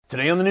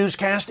Today on the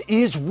newscast,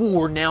 is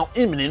war now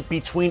imminent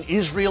between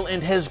Israel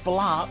and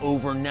Hezbollah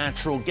over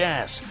natural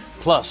gas?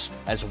 Plus,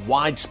 as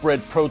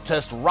widespread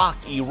protests rock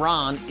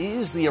Iran,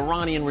 is the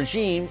Iranian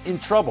regime in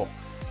trouble?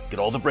 Get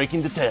all the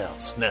breaking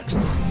details next.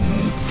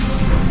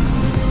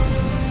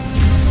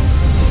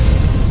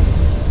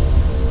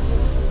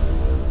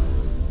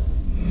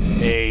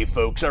 Hey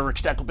folks, Eric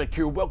Stakelbeck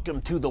here.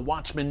 Welcome to the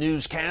Watchman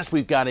Newscast.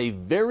 We've got a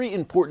very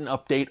important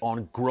update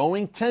on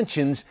growing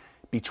tensions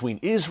between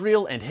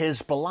Israel and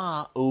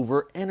Hezbollah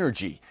over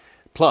energy,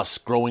 plus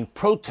growing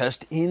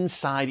protest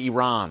inside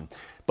Iran.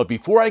 But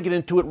before I get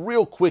into it,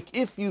 real quick,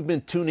 if you've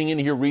been tuning in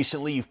here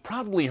recently, you've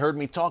probably heard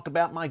me talk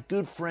about my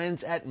good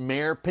friends at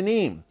Meir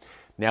Panim.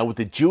 Now, with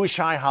the Jewish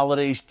high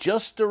holidays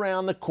just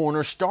around the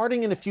corner,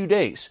 starting in a few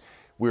days,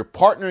 we're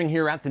partnering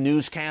here at the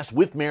newscast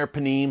with Meir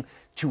Panim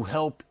to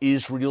help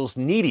Israel's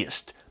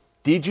neediest.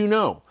 Did you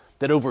know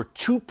that over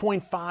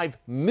 2.5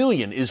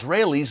 million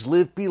Israelis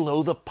live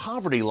below the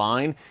poverty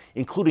line,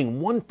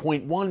 including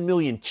 1.1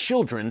 million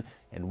children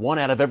and 1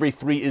 out of every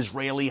 3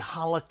 Israeli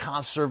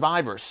Holocaust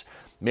survivors?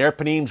 Meir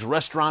Panim's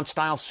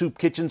restaurant-style soup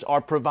kitchens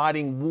are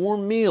providing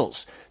warm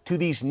meals to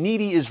these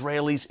needy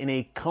Israelis in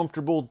a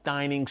comfortable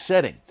dining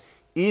setting.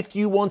 If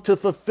you want to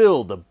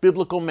fulfill the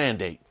biblical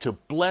mandate to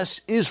bless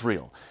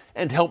Israel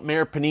and help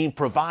Meir Panim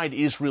provide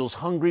Israel's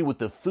hungry with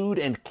the food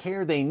and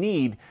care they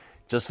need,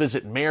 just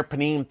visit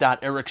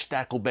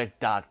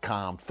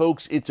meirpanim.ericstakelbeck.com.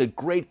 Folks, it's a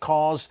great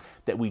cause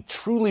that we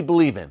truly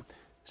believe in,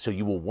 so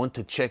you will want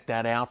to check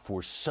that out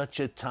for such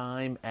a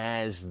time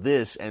as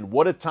this. And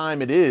what a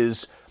time it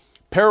is.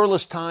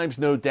 Perilous times,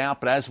 no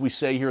doubt, but as we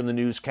say here in the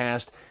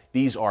newscast,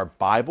 these are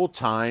Bible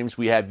times.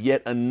 We have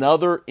yet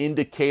another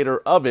indicator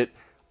of it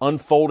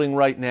unfolding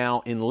right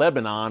now in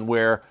Lebanon,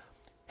 where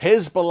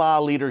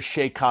Hezbollah leader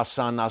Sheikh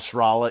Hassan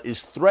Nasrallah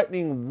is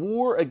threatening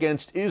war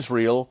against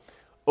Israel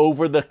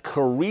over the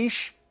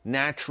Karish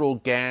natural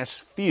gas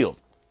field.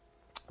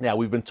 Now,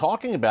 we've been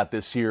talking about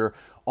this here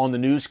on the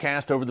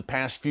newscast over the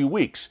past few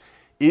weeks.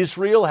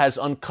 Israel has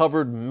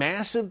uncovered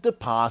massive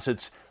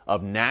deposits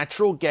of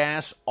natural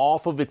gas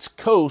off of its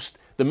coast,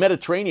 the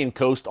Mediterranean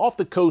coast, off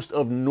the coast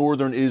of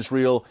northern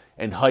Israel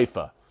and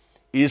Haifa.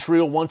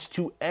 Israel wants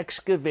to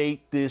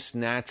excavate this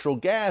natural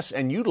gas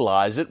and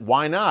utilize it.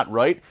 Why not,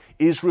 right?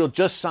 Israel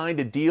just signed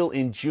a deal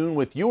in June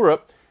with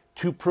Europe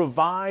to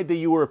provide the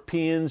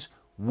Europeans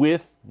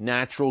with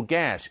natural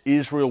gas.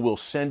 Israel will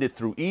send it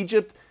through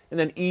Egypt, and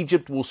then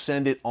Egypt will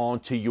send it on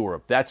to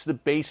Europe. That's the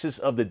basis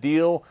of the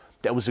deal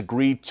that was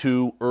agreed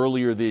to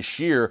earlier this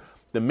year.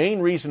 The main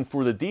reason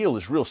for the deal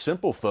is real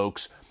simple,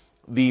 folks.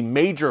 The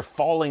major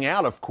falling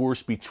out, of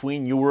course,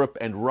 between Europe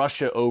and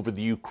Russia over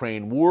the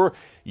Ukraine war.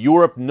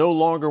 Europe no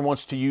longer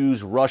wants to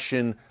use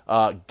Russian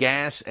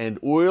gas and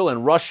oil,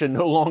 and Russia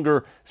no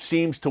longer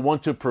seems to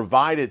want to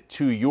provide it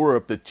to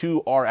Europe. The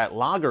two are at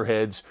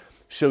loggerheads.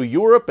 So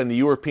Europe, and the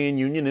European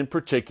Union in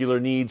particular,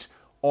 needs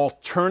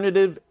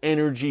alternative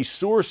energy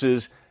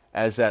sources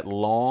as that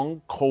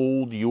long,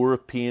 cold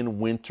European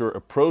winter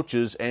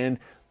approaches, and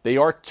they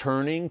are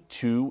turning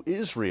to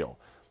Israel.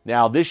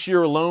 Now, this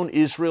year alone,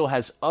 Israel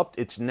has upped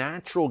its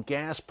natural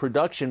gas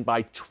production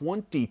by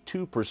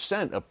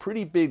 22%, a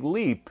pretty big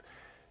leap.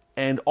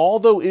 And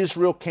although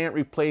Israel can't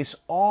replace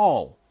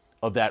all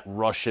of that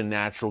Russian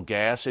natural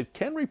gas, it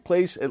can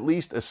replace at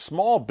least a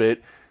small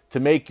bit to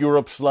make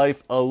Europe's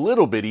life a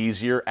little bit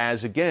easier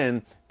as,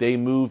 again, they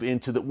move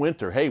into the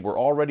winter. Hey, we're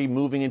already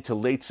moving into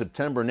late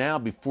September now.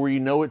 Before you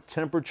know it,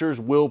 temperatures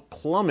will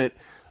plummet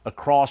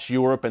across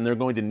Europe, and they're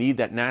going to need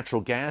that natural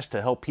gas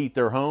to help heat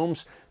their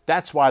homes.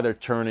 That's why they're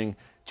turning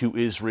to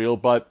Israel.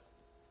 But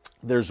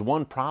there's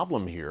one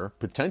problem here,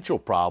 potential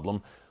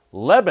problem.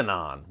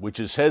 Lebanon,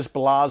 which is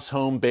Hezbollah's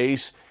home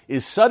base,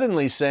 is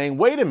suddenly saying,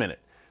 wait a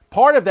minute,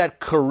 part of that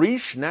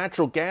Karish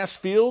natural gas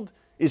field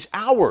is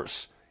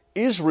ours.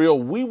 Israel,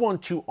 we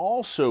want to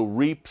also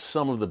reap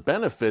some of the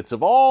benefits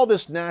of all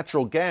this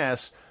natural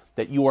gas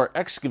that you are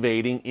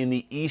excavating in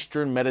the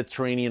eastern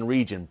Mediterranean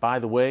region. By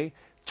the way,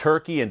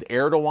 Turkey and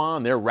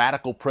Erdogan, their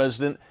radical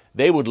president,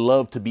 they would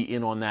love to be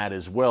in on that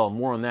as well.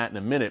 More on that in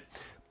a minute.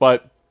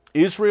 But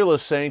Israel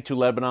is saying to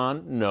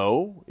Lebanon,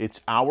 no,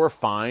 it's our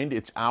find,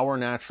 it's our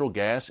natural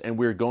gas, and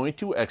we're going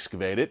to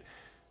excavate it.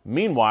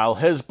 Meanwhile,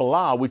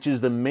 Hezbollah, which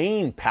is the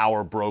main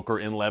power broker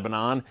in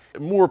Lebanon,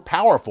 more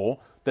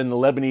powerful than the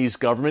Lebanese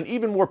government,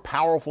 even more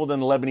powerful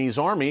than the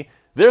Lebanese army,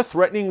 they're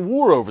threatening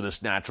war over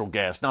this natural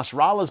gas.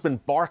 Nasrallah's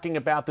been barking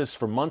about this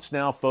for months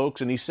now,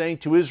 folks, and he's saying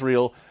to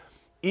Israel,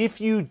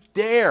 if you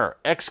dare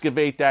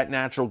excavate that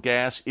natural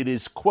gas, it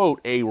is, quote,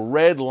 a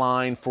red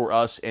line for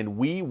us, and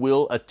we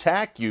will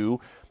attack you.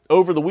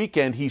 Over the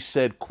weekend, he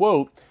said,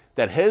 quote,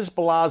 that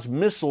Hezbollah's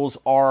missiles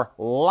are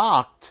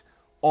locked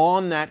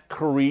on that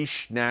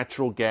Karish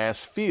natural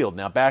gas field.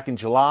 Now, back in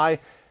July,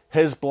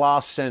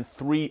 Hezbollah sent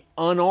 3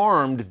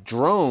 unarmed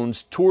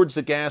drones towards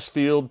the gas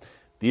field.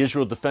 The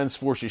Israel Defense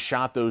Forces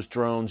shot those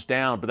drones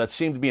down, but that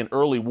seemed to be an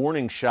early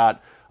warning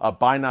shot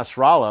by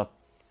Nasrallah.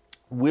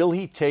 Will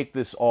he take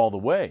this all the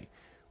way?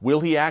 will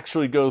he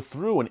actually go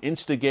through and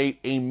instigate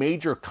a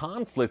major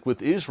conflict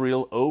with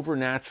Israel over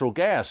natural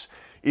gas?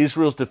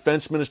 Israel's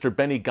Defense Minister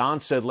Benny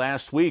Gantz said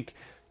last week,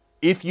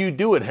 if you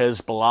do it,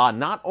 Hezbollah,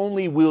 not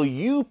only will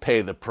you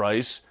pay the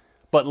price,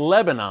 but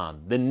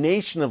Lebanon, the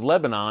nation of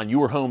Lebanon,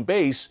 your home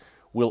base,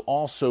 will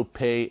also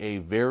pay a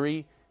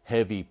very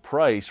heavy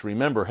price.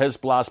 Remember,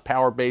 Hezbollah's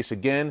power base,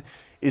 again,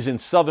 is in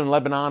southern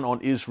Lebanon on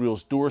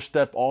Israel's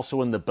doorstep,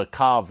 also in the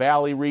Bekaa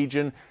Valley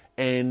region,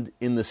 and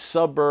in the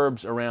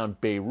suburbs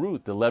around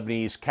Beirut, the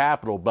Lebanese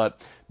capital.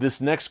 But this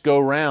next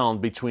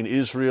go-round between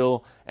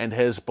Israel and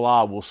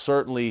Hezbollah will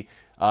certainly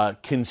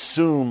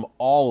consume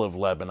all of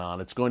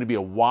Lebanon. It's going to be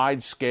a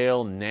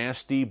wide-scale,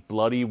 nasty,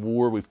 bloody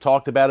war. We've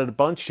talked about it a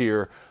bunch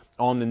here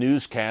on the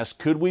newscast.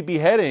 Could we be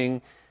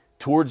heading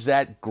towards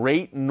that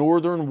great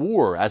northern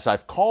war, as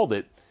I've called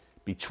it,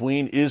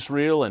 between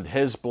Israel and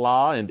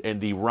Hezbollah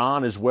and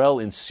Iran as well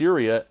in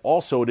Syria,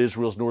 also at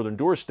Israel's northern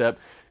doorstep?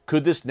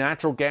 Could this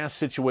natural gas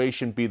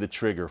situation be the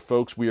trigger?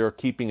 Folks, we are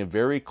keeping a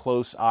very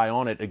close eye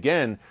on it.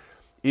 Again,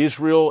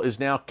 Israel is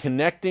now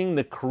connecting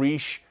the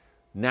Karish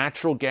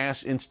natural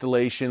gas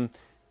installation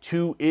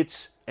to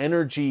its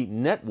energy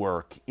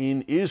network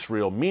in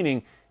Israel,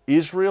 meaning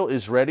Israel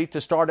is ready to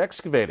start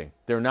excavating.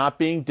 They're not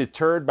being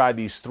deterred by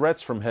these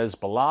threats from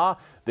Hezbollah.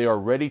 They are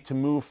ready to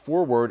move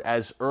forward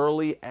as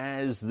early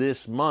as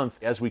this month.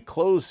 As we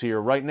close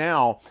here, right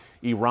now,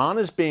 Iran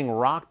is being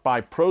rocked by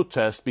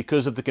protests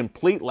because of the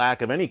complete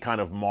lack of any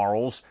kind of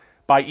morals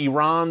by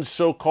Iran's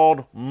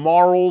so-called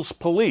morals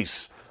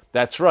police.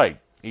 That's right.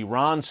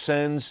 Iran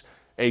sends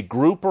a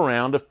group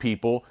around of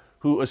people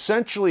who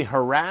essentially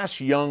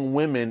harass young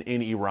women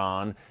in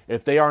Iran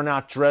if they are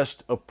not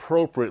dressed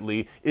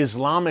appropriately,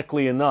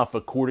 Islamically enough,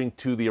 according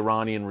to the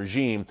Iranian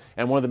regime.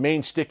 And one of the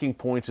main sticking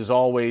points is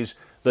always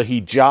the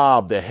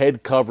hijab, the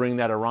head covering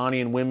that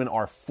Iranian women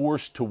are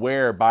forced to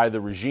wear by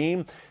the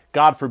regime.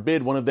 God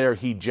forbid one of their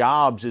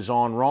hijabs is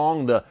on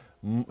wrong. The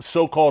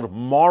so-called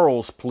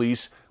morals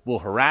police will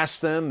harass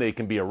them. They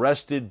can be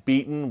arrested,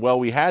 beaten. Well,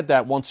 we had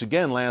that once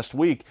again last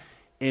week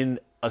in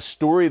a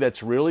story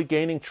that's really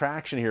gaining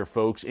traction here,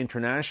 folks,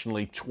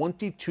 internationally.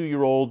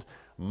 22-year-old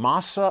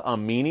Mahsa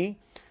Amini.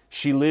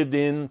 She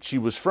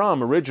was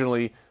from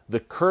originally the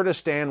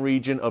Kurdistan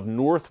region of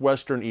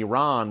northwestern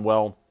Iran.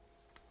 Well,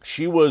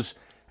 she was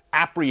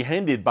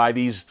apprehended by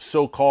these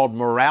so-called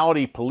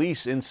morality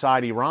police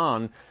inside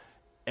Iran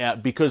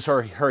because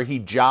her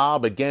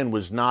hijab, again,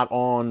 was not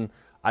on,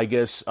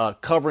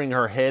 covering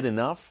her head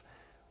enough.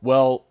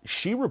 Well,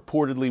 she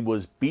reportedly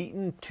was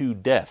beaten to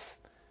death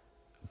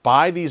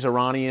by these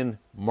Iranian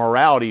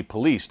morality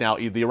police. Now,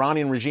 the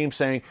Iranian regime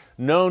saying,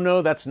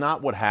 no, that's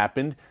not what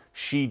happened.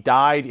 She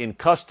died in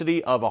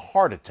custody of a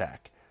heart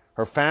attack.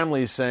 Her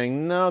family is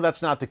saying, no,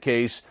 that's not the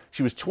case.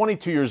 She was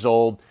 22 years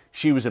old.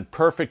 She was in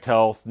perfect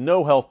health,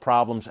 no health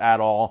problems at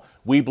all.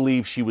 We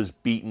believe she was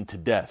beaten to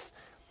death.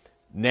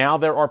 Now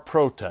there are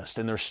protests,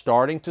 and they're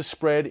starting to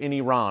spread in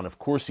Iran. Of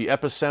course, the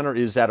epicenter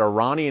is that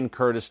Iranian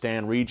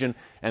Kurdistan region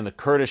and the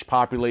Kurdish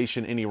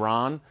population in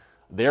Iran.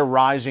 They're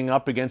rising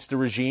up against the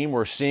regime.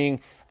 We're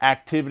seeing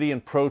activity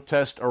and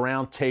protest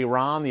around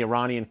Tehran, the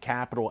Iranian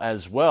capital,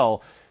 as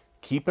well.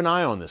 Keep an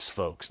eye on this,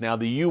 folks. Now,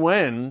 the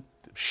UN,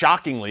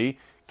 shockingly,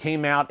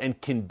 came out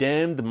and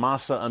condemned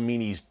Mahsa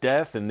Amini's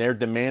death, and they're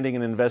demanding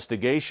an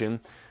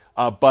investigation.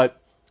 But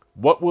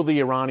what will the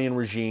Iranian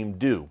regime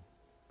do?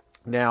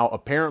 Now,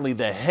 apparently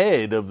the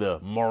head of the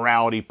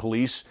morality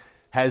police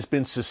has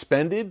been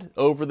suspended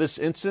over this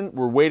incident.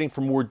 We're waiting for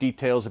more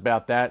details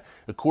about that.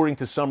 According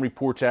to some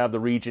reports out of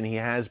the region, he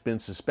has been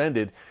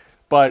suspended.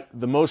 But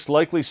the most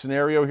likely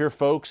scenario here,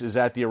 folks, is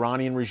that the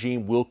Iranian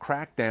regime will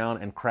crack down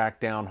and crack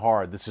down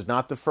hard. This is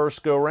not the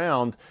first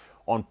go-round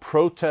on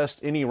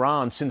protest in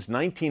Iran since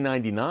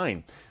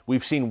 1999.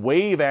 We've seen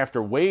wave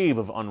after wave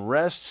of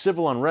unrest,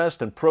 civil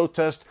unrest, and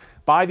protest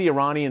by the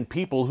Iranian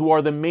people, who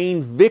are the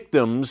main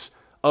victims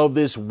of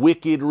this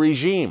wicked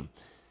regime.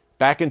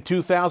 Back in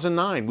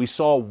 2009, we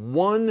saw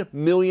 1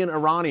 million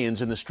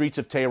Iranians in the streets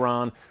of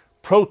Tehran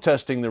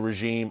protesting the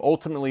regime.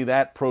 Ultimately,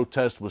 that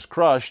protest was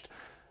crushed.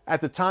 At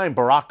the time,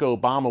 Barack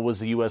Obama was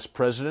the U.S.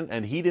 president,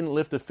 and he didn't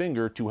lift a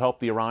finger to help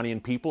the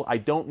Iranian people. I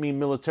don't mean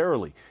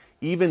militarily.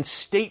 Even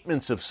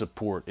statements of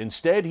support.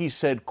 Instead, he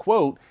said,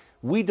 quote,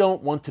 "We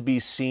don't want to be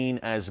seen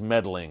as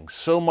meddling."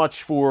 So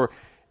much for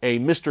a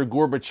Mr.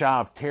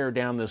 Gorbachev tear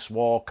down this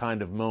wall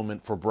kind of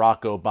moment for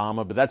Barack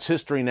Obama. But that's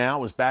history now.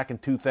 It was back in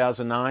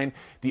 2009.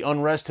 The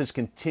unrest has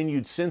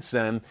continued since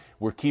then.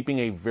 We're keeping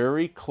a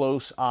very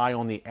close eye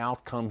on the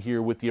outcome here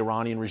with the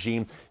Iranian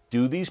regime.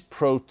 Do these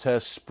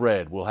protests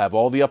spread? We'll have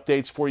all the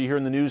updates for you here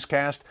in the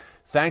newscast.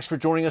 Thanks for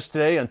joining us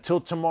today.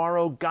 Until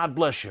tomorrow, God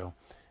bless you.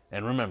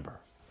 And remember,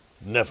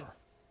 never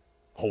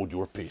hold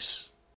your peace.